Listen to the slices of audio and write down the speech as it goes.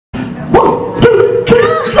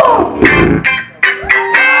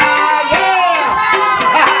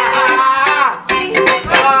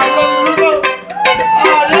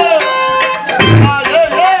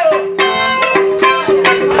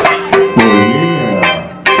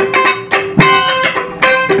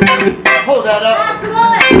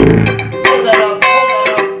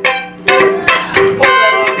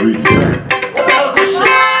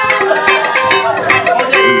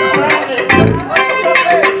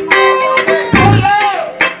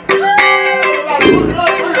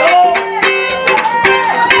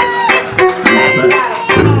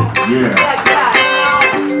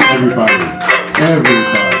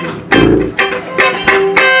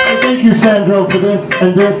know for this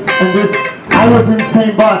and this and this. I was in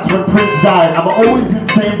St. Bart's when Prince died. I'm always in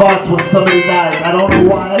St. Bart's when somebody dies. I don't know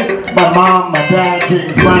why. My mom, my dad,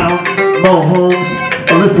 James Brown, Mo Holmes,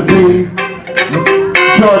 Alyssa B,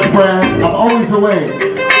 George Brand. I'm always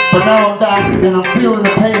away. But now I'm back and I'm feeling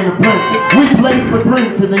the pain of Prince. We played for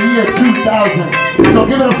Prince in the year 2000. So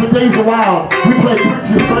give it up for Days of Wild. We played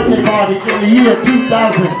Prince's birthday party in the year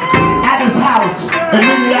 2000 at his house in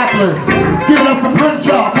Minneapolis. Give it up for Prince,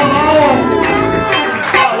 y'all. Come on.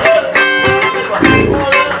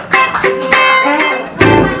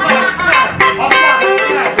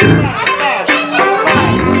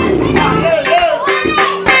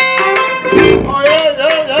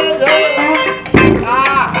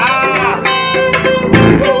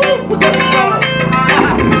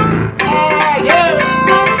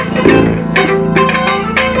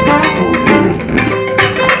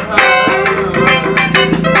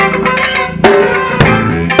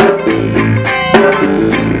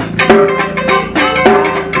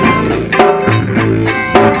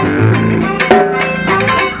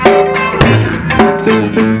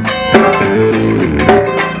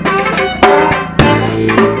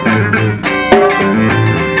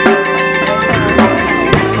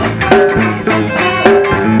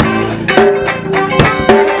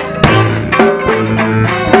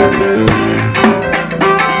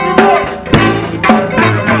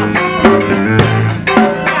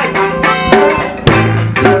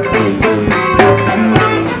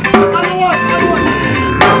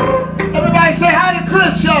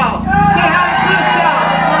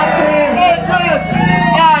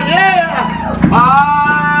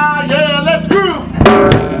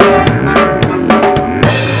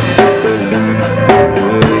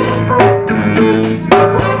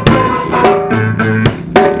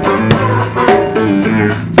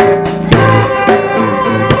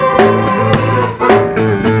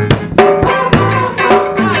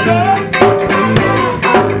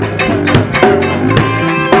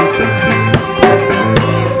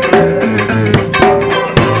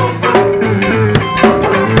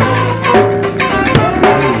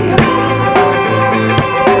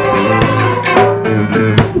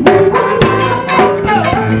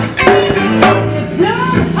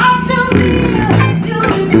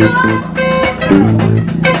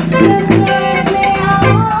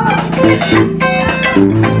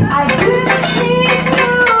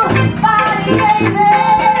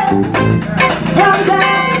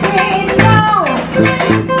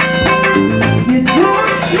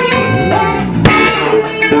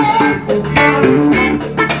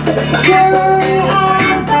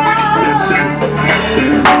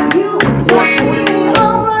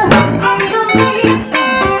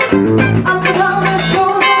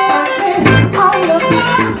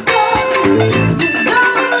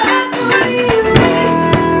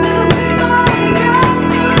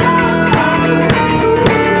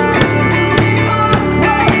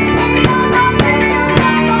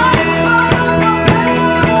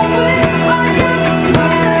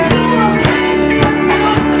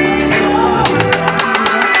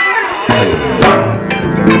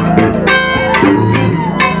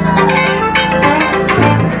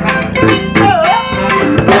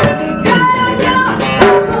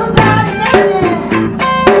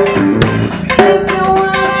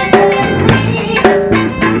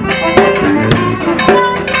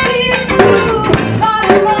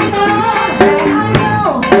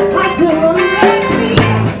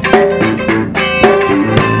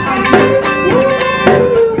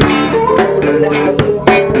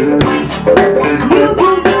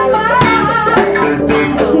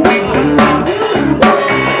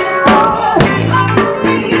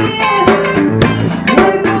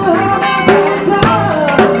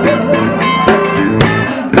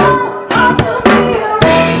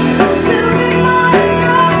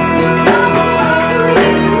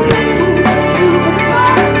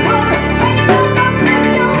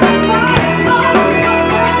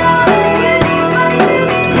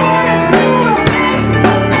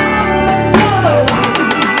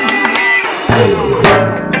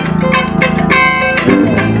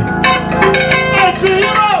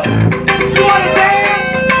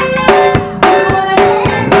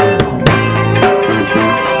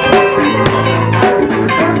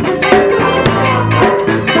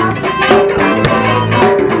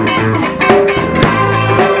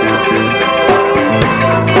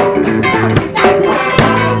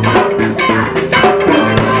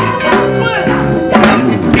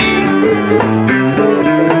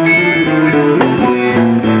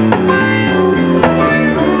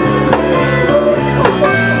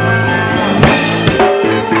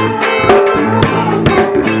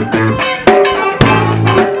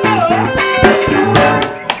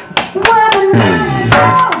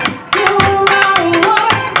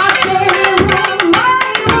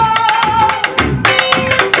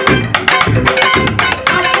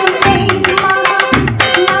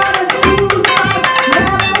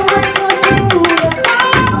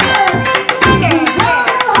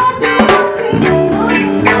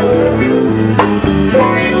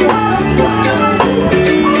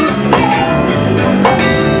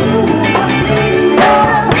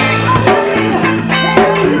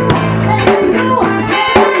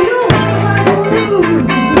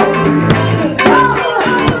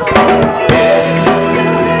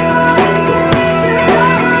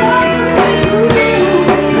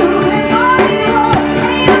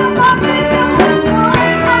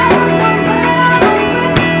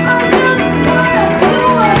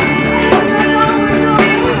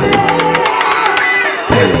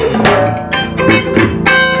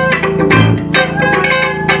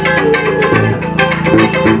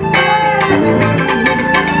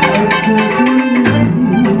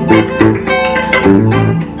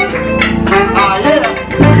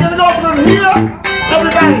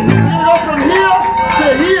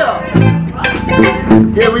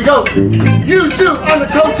 we go. Yuzu on the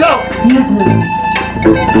koto. Yuzu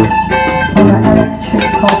on the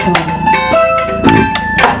electric koto.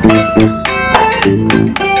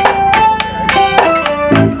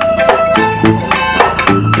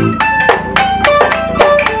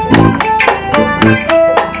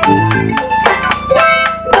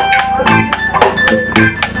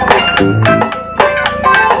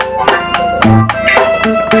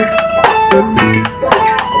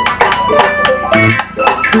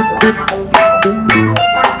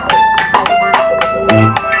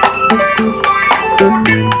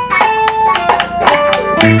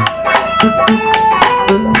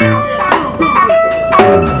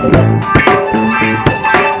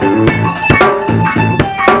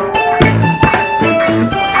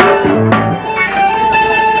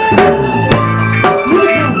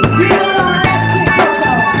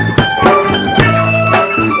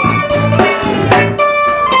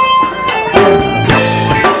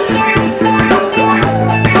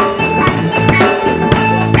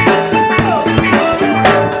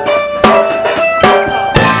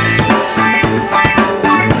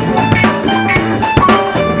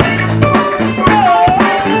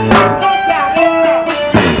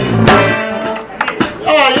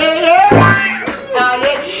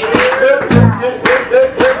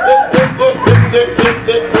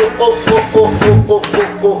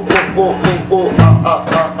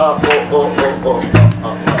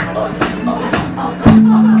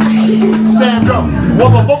 Sandro, whoa,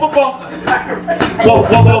 whoa, whoa, whoa, whoa,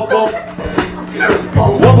 whoa, whoa, whoa, whoa,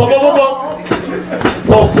 whoa, whoa, whoa,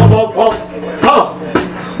 whoa, whoa, whoa, whoa, huh?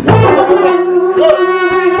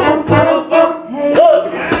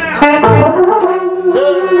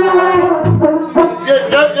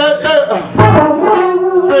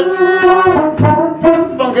 Fritz,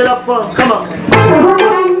 funk it up for him, come on.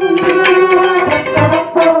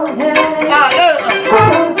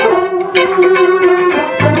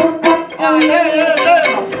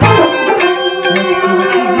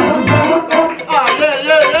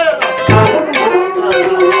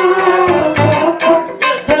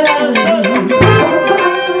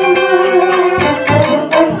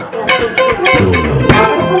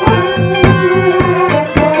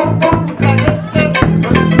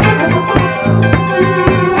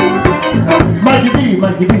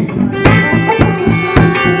 Mikey D.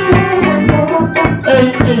 Hey,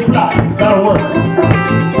 hey.